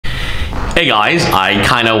Hey guys, I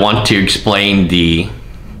kind of want to explain the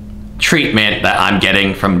treatment that I'm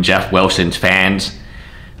getting from Geoff Wilson's fans.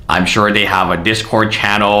 I'm sure they have a Discord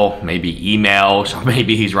channel, maybe emails, or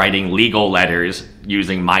maybe he's writing legal letters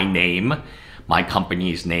using my name, my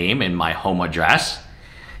company's name, and my home address.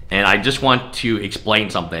 And I just want to explain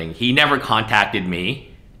something. He never contacted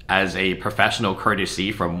me as a professional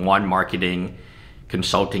courtesy from one marketing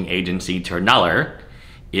consulting agency to another.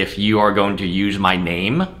 If you are going to use my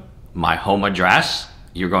name, my home address,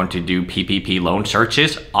 you're going to do PPP loan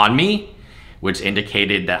searches on me, which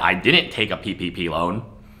indicated that I didn't take a PPP loan.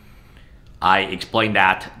 I explained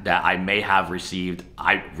that I may have received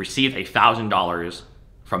 $1,000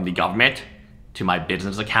 from the government to my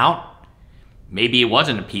business account. Maybe it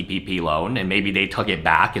wasn't a PPP loan and maybe they took it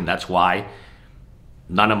back, and that's why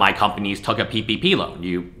none of my companies took a PPP loan.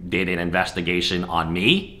 You did an investigation on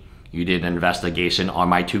me. You did an investigation on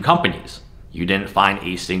my two companies. You didn't find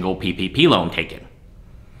a single PPP loan taken.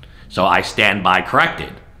 So I stand by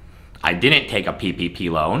corrected. I didn't take a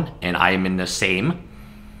PPP loan, and I am in the same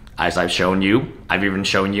as I've shown you. I've even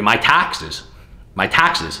shown you my taxes. My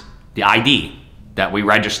taxes, the ID that we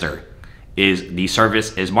register is the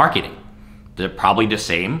service is marketing. They're probably the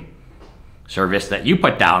same service that you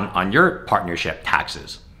put down on your partnership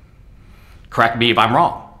taxes. Correct me if I'm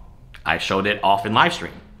wrong. I showed it off in live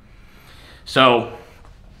stream. So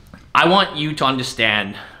I want you to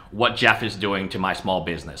understand what Geoff is doing to my small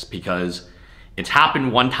business, because it's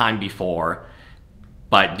happened one time before,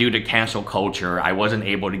 but due to cancel culture, I wasn't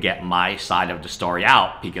able to get my side of the story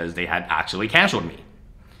out because they had actually canceled me.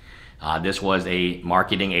 This was a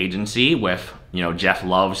marketing agency with, Geoff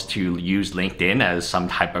loves to use LinkedIn as some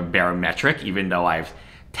type of barometric, even though I have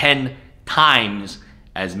 10 times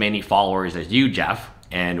as many followers as you, Geoff,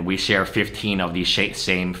 and we share 15 of these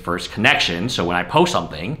same first connections. So when I post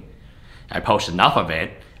something, I post enough of it,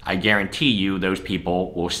 I guarantee you those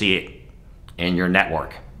people will see it in your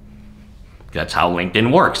network. That's how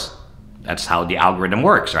LinkedIn works. That's how the algorithm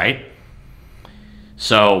works, right?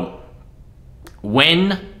 So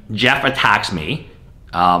when Geoff attacks me,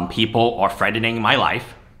 people are threatening my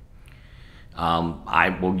life.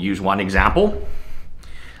 I will use one example.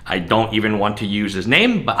 I don't even want to use his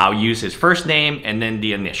name, but I'll use his first name and then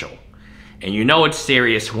the initial. And you know it's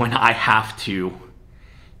serious when I have to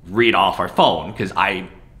read off our phone, because I'm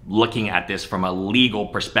looking at this from a legal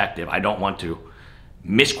perspective. I don't want to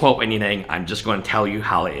misquote anything. I'm just going to tell you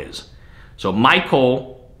how it is. So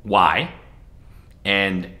Michael Y,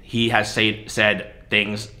 and he has said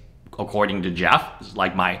things according to Geoff,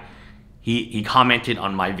 like he commented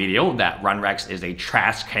on my video that Runrex is a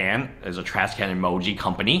trash can emoji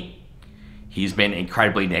company. He's been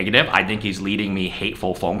incredibly negative. I think he's leading me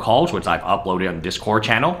hateful phone calls, which I've uploaded on Discord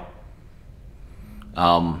channel.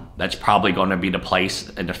 That's probably going to be the place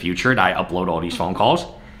in the future that I upload all these phone calls.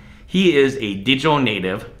 He is a digital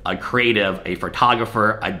native, a creative, a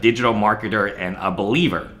photographer, a digital marketer, and a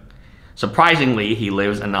believer. Surprisingly, he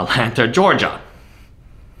lives in Atlanta, Georgia.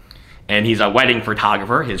 And he's a wedding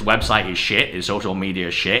photographer. His website is shit. His social media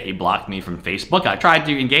is shit. He blocked me from Facebook. I tried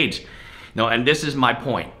to engage. And this is my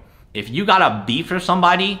point. If you got a beef with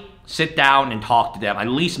somebody, sit down and talk to them. At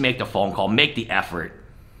least make the phone call. Make the effort.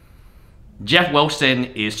 Geoff Wilson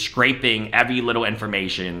is scraping every little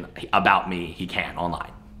information about me he can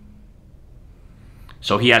online.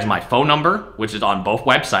 So he has my phone number, which is on both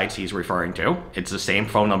websites he's referring to. It's the same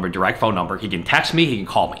phone number, direct phone number. He can text me, he can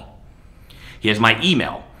call me. He has my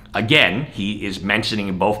email. Again, he is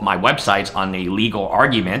mentioning both my websites on a legal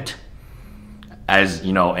argument as,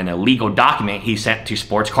 in a legal document he sent to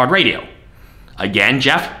Sports Card Radio. Again,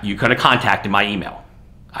 Geoff, you could have contacted my email.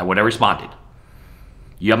 I would have responded.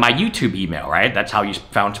 You have my YouTube email, right? That's how you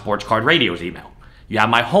found Sports Card Radio's email. You have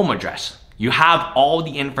my home address. You have all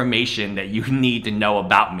the information that you need to know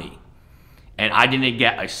about me. And I didn't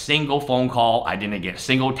get a single phone call. I didn't get a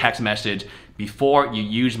single text message before you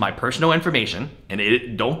use my personal information.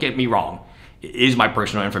 And don't get me wrong, it is my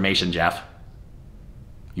personal information, Geoff.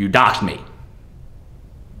 You doxed me.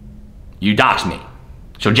 You doxed me.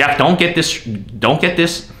 So Geoff, don't get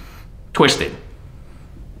this twisted.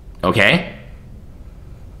 Okay?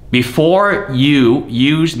 Before you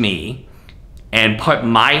use me and put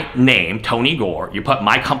my name, Tony Gore, you put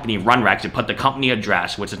my company, Runrex, you put the company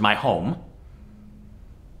address, which is my home,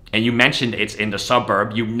 and you mentioned it's in the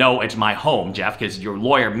suburb, you know it's my home, Geoff, because your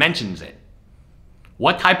lawyer mentions it.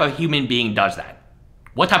 What type of human being does that?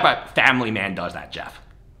 What type of family man does that, Geoff?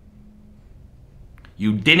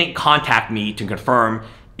 You didn't contact me to confirm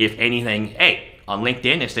if anything. Hey, on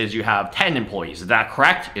LinkedIn, it says you have 10 employees. Is that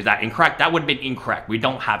correct? Is that incorrect? That would have been incorrect. We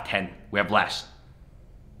don't have 10. We have less.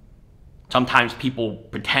 Sometimes people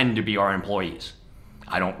pretend to be our employees.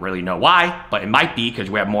 I don't really know why, but it might be because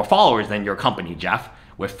we have more followers than your company, Geoff,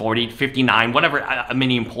 with 40, 59, whatever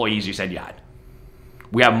many employees you said you had.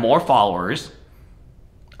 We have more followers.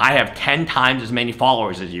 I have 10 times as many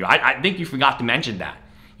followers as you. I think you forgot to mention that.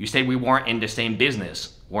 You said we weren't in the same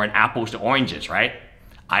business. We're in apples to oranges, right?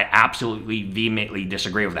 I absolutely vehemently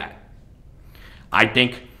disagree with that. I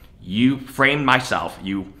think you framed myself.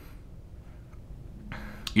 You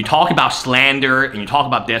talk about slander and you talk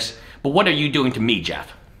about this, but what are you doing to me,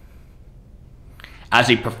 Geoff? As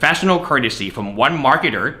a professional courtesy from one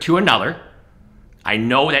marketer to another, I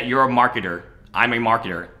know that you're a marketer. I'm a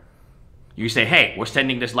marketer. You say, hey, we're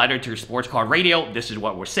sending this letter to Sports Card Radio. This is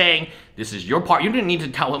what we're saying. This is your part. You didn't need to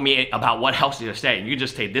tell me about what else you're saying. You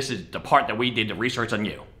just say, this is the part that we did the research on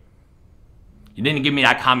you. You didn't give me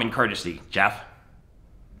that common courtesy, Geoff.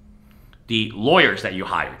 The lawyers that you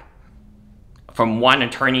hired, from one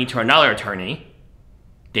attorney to another attorney,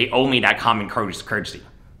 they owe me that common courtesy.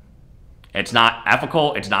 It's not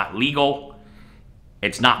ethical. It's not legal.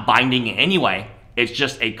 It's not binding in any way. It's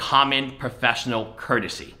just a common professional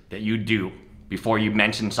courtesy that you do before you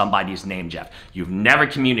mention somebody's name, Geoff. You've never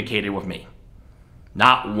communicated with me.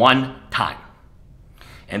 Not one time.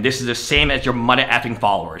 And this is the same as your mother effing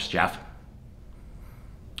followers, Geoff.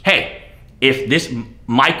 Hey, if this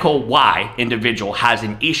Michael Y individual has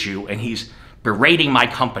an issue and he's berating my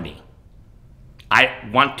company, I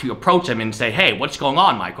want to approach him and say, hey, what's going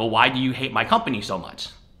on, Michael? Why do you hate my company so much?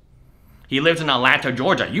 He lives in Atlanta,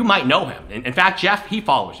 Georgia. You might know him. In fact, Geoff, he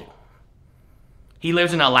follows you. He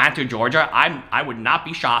lives in Atlanta, Georgia. I would not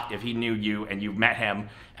be shocked if he knew you and you met him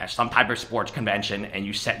at some type of sports convention and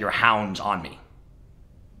you set your hounds on me.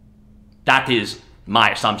 That is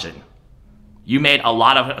my assumption. You made a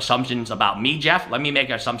lot of assumptions about me, Geoff. Let me make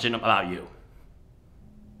an assumption about you.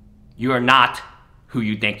 You are not who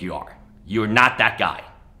you think you are. You are not that guy.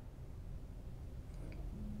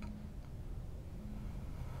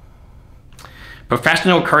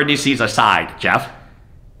 Professional courtesies aside, Geoff,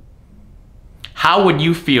 how would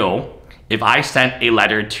you feel if I sent a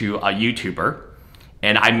letter to a YouTuber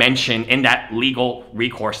and I mentioned in that legal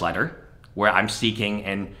recourse letter where I'm seeking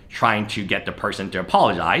and trying to get the person to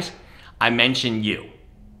apologize, I mention you.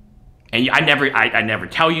 And I never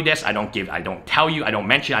tell you this, I don't tell you, I don't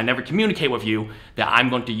mention, I never communicate with you that I'm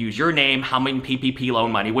going to use your name, how many PPP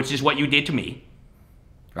loan money, which is what you did to me,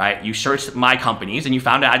 right? You searched my companies and you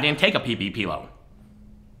found out I didn't take a PPP loan.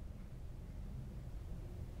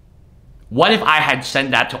 What if I had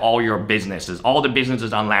sent that to all your businesses, all the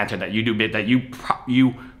businesses on Lantern that you do, that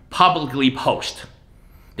you publicly post,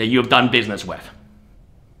 that you have done business with?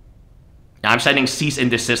 Now I'm sending cease and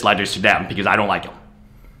desist letters to them because I don't like them.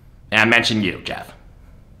 And I mentioned you, Geoff.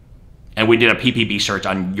 And we did a PPP search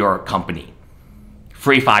on your company,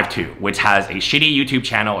 Free52, which has a shitty YouTube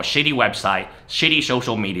channel, a shitty website, shitty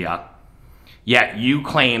social media. Yet you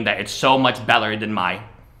claim that it's so much better than my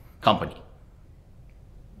company.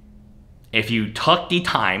 If you took the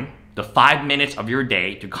time, the 5 minutes of your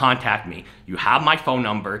day to contact me, you have my phone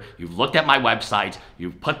number, you've looked at my websites,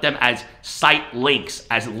 you've put them as site links,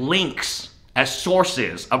 as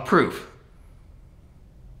sources of proof.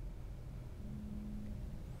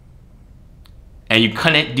 And you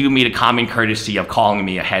couldn't do me the common courtesy of calling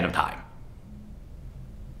me ahead of time.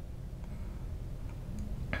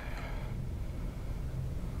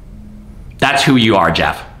 That's who you are,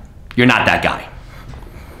 Geoff. You're not that guy.